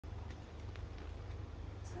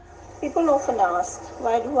People often ask,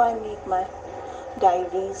 why do I make my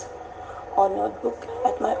diaries or notebook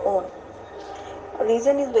at my own?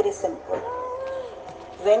 Reason is very simple.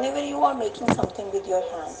 Whenever you are making something with your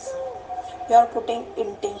hands, you are putting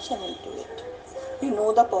intention into it. You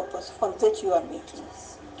know the purpose for which you are making.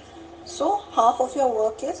 So half of your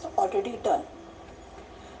work is already done.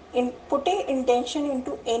 In putting intention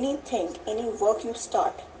into anything, any work you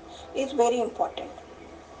start is very important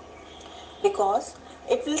because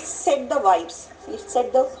it will set the vibes, it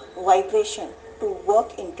set the vibration to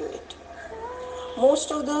work into it.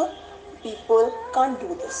 Most of the people can't do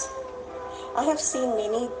this. I have seen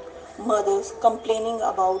many mothers complaining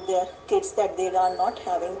about their kids that they are not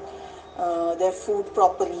having their food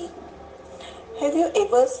properly. Have you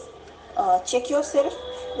ever check yourself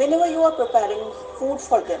whenever you are preparing food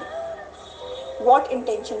for them? What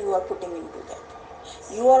intention you are putting into that?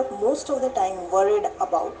 You are most of the time worried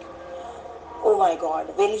about, oh my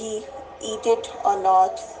God, will he eat it or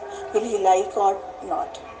not? Will he like or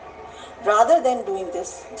not? Rather than doing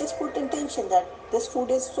this, just put intention that this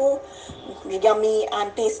food is so yummy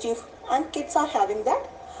and tasty, and kids are having that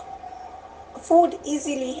food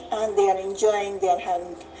easily and they are enjoying, they are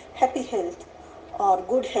having happy health or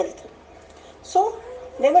good health. So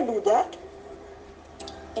never do that.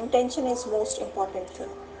 Intention is most important thing.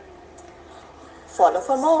 Follow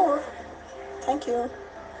for more. Thank you.